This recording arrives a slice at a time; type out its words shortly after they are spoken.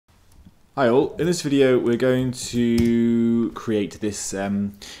Hi all, in this video we're going to create this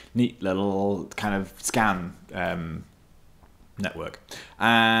neat little kind of scan network,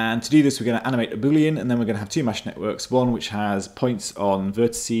 and to do this we're going to animate a boolean, and then we're going to have two mesh networks, one which has points on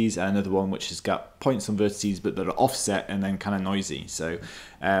vertices and another one which has got points on vertices but that are offset and then kind of noisy. So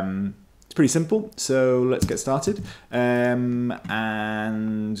it's pretty simple, so let's get started, and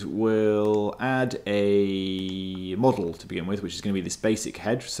we'll add a model to begin with, which is going to be this basic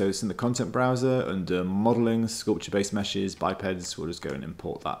head. So it's in the content browser under modeling, sculpture-based meshes, bipeds. We'll just go and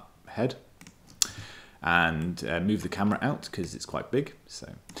import that head and move the camera out because it's quite big. So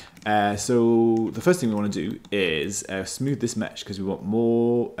the first thing we want to do is smooth this mesh because we want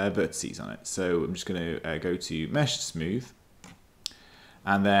more vertices on it. So I'm just going to go to mesh smooth.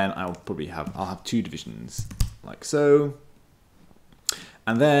 And then I'll have two divisions like so.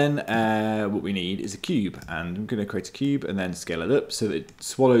 And then what we need is a cube, and I'm going to create a cube and then scale it up so that it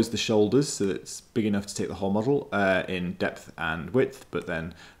swallows the shoulders, so that it's big enough to take the whole model in depth and width. But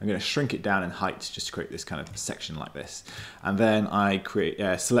then I'm going to shrink it down in height just to create this kind of section like this. And then I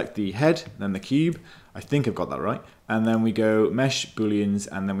select the head, then the cube. I think I've got that right. And then we go mesh booleans,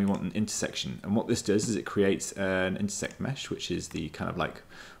 and then we want an intersection. And what this does is it creates an intersect mesh, which is the kind of like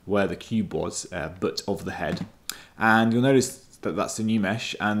where the cube was, but of the head. And you'll notice that that's a new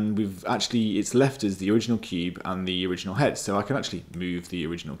mesh, and it's left as the original cube and the original head. So I can actually move the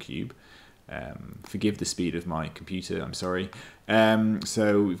original cube. Forgive the speed of my computer, I'm sorry.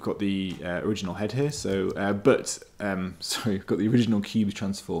 So we've got the original head here. So, sorry, we've got the original cube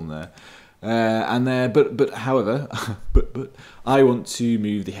transform there. However, I want to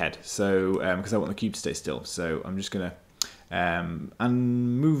move the head, so because I want the cube to stay still. So I'm just gonna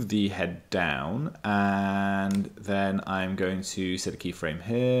and move the head down, and then I'm going to set a keyframe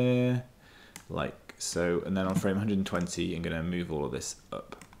here, like so, and then on frame 120, I'm going to move all of this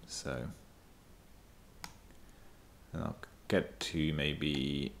up. So, and I'll get to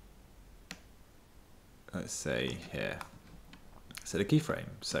maybe, let's say here. Set a keyframe.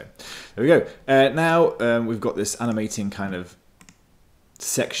 So there we go. Now we've got this animating kind of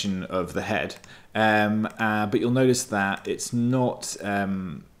section of the head, but you'll notice that it's not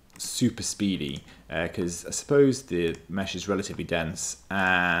super speedy because I suppose the mesh is relatively dense,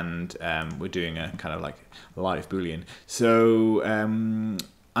 and we're doing a kind of like live boolean. So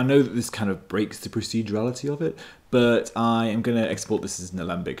I know that this kind of breaks the procedurality of it, but I am going to export this as an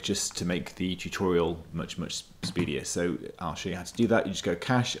Alembic just to make the tutorial much speedier. So I'll show you how to do that. You just go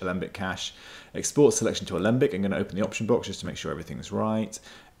cache, Alembic cache, export selection to Alembic. I'm going to open the option box just to make sure everything's right.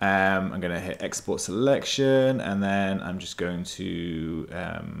 I'm going to hit export selection, and then I'm just going to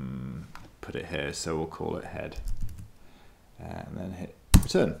put it here. So we'll call it head, and then hit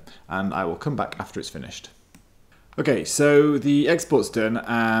return, and I will come back after it's finished. Okay, so the export's done.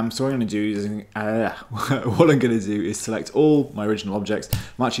 So what I'm going to do is, what I'm going to do is select all my original objects.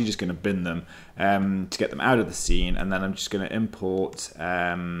 I'm actually just going to bin them to get them out of the scene, and then I'm just going to import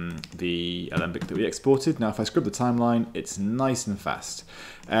the Alembic that we exported. Now, if I scrub the timeline, it's nice and fast.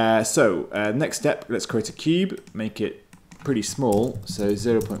 Next step, let's create a cube, make it pretty small, so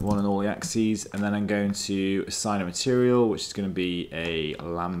 0.1 on all the axes, and then I'm going to assign a material, which is going to be a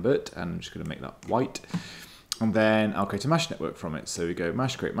Lambert, and I'm just going to make that white. And then I'll create a mesh network from it. So we go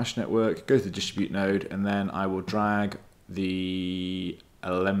mesh, create mesh network, go to the distribute node, and then I will drag the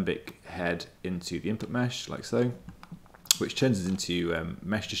Alembic head into the input mesh, like so, which turns it into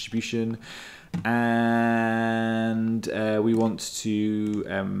mesh distribution. And we want to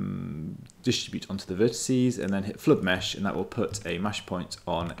distribute onto the vertices, and then hit flood mesh, and that will put a mesh point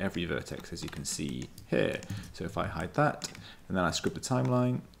on every vertex, as you can see here. So if I hide that, and then I scrub the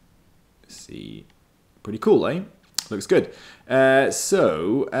timeline, see. Pretty cool, eh? Looks good. Let's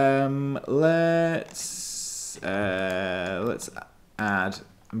add.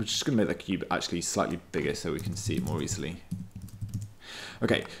 I'm just going to make the cube actually slightly bigger so we can see it more easily.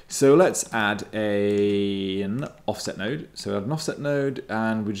 Okay, so let's add an offset node. So add an offset node,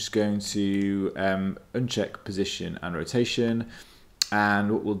 and we're just going to uncheck position and rotation.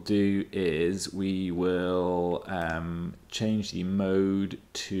 And what we'll do is we will change the mode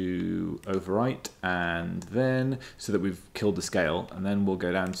to overwrite, and then so that we've killed the scale, and then we'll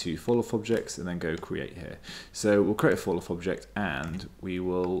go down to Falloff objects and then go create here. So we'll create a Falloff object, and we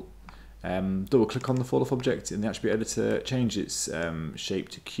will double click on the Falloff object in the attribute editor, change its shape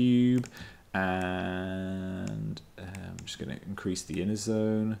to cube, and I'm just going to increase the inner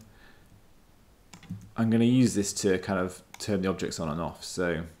zone. I'm going to use this to kind of turn the objects on and off.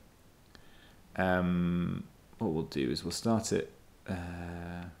 So what we'll do is we'll start it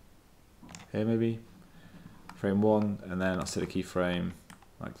here maybe, frame 1, and then I'll set a keyframe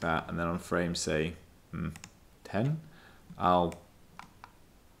like that, and then on frame, say, 10, I'll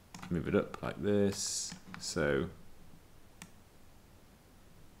move it up like this, so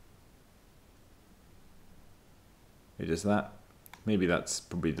it does that. Maybe that's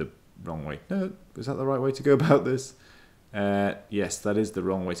probably the wrong way. No, is that the right way to go about this? Yes, that is the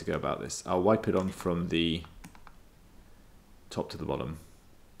wrong way to go about this. I'll wipe it on from the top to the bottom,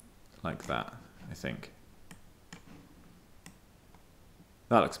 like that, I think.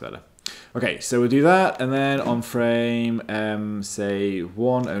 That looks better. Okay, so we'll do that, and then on frame, say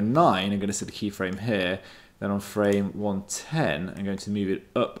 109, I'm going to set a keyframe here. Then on frame 110, I'm going to move it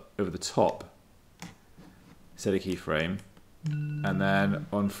up over the top, set a keyframe, and then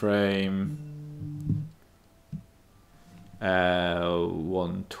on frame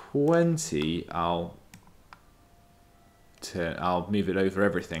 120, I'll move it over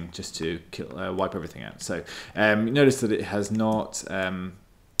everything just to wipe everything out. So notice that it has not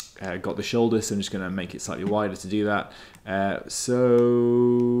got the shoulder, so I'm just going to make it slightly wider to do that.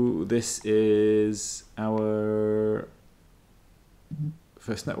 So this is our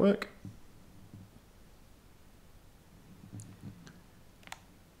first network.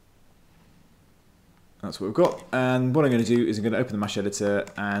 That's what we've got. And what I'm going to do is I'm going to open the mesh editor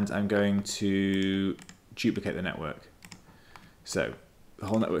and I'm going to duplicate the network. So the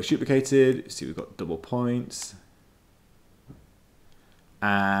whole network's duplicated. See, we've got double points.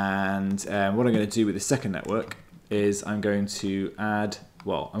 And what I'm going to do with the second network is I'm going to add,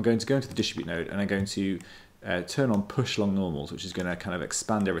 well, I'm going to go into the distribute node and I'm going to turn on push long normals, which is going to kind of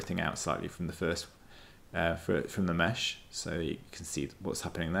expand everything out slightly from the first, from the mesh, so you can see what's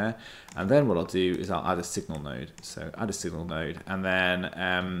happening there. And then what I'll do is I'll add a signal node. So add a signal node, and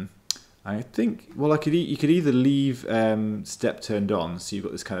then I think, well, you could either leave step turned on, so you've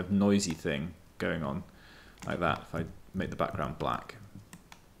got this kind of noisy thing going on, like that, if I make the background black.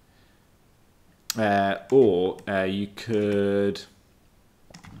 Or you could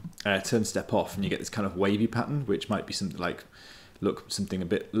turn step off, and you get this kind of wavy pattern, which might be something like, something a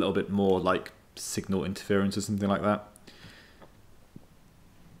little bit more like signal interference or something like that.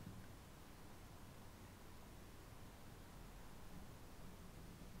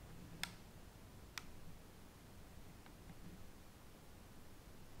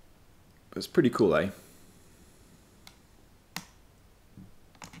 But it's pretty cool, eh?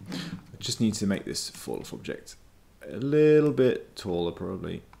 I just need to make this Falloff object a little bit taller,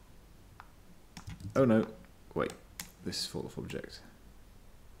 probably. Oh no, wait, this is Falloff object.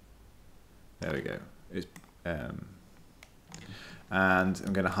 There we go. And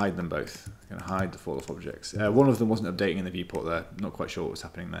I'm going to hide them both. I'm going to hide the Falloff objects. One of them wasn't updating in the viewport there. Not quite sure what was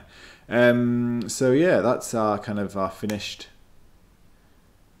happening there. So yeah, that's our kind of our finished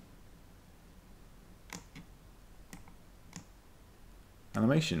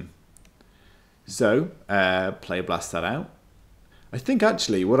animation. So play blast that out. I think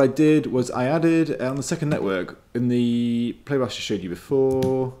actually what I did was I added on the second network in the play blast I showed you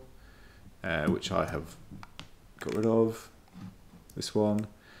before, which I have got rid of. This one.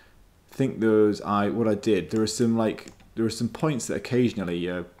 I think what I did, there are some points that occasionally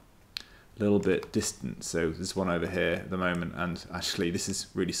are a little bit distant. So there's one over here at the moment, and actually this is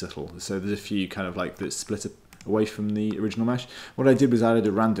really subtle. So there's a few kind of like that split away from the original mesh. What I did was I added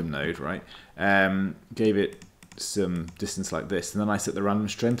a random node, right? Gave it some distance like this, and then I set the random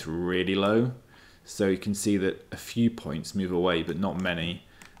strength really low, so you can see that a few points move away, but not many.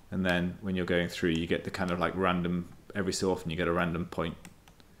 And then when you're going through, you get the kind of like random, every so often you get a random point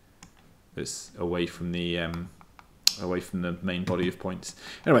that's away from the main body of points.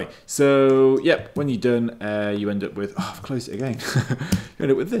 Anyway, so yep, when you're done, you end up with, oh, I've closed it again. You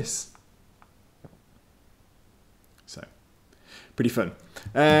end up with this. So, pretty fun.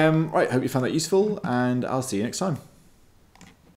 Right, hope you found that useful, and I'll see you next time.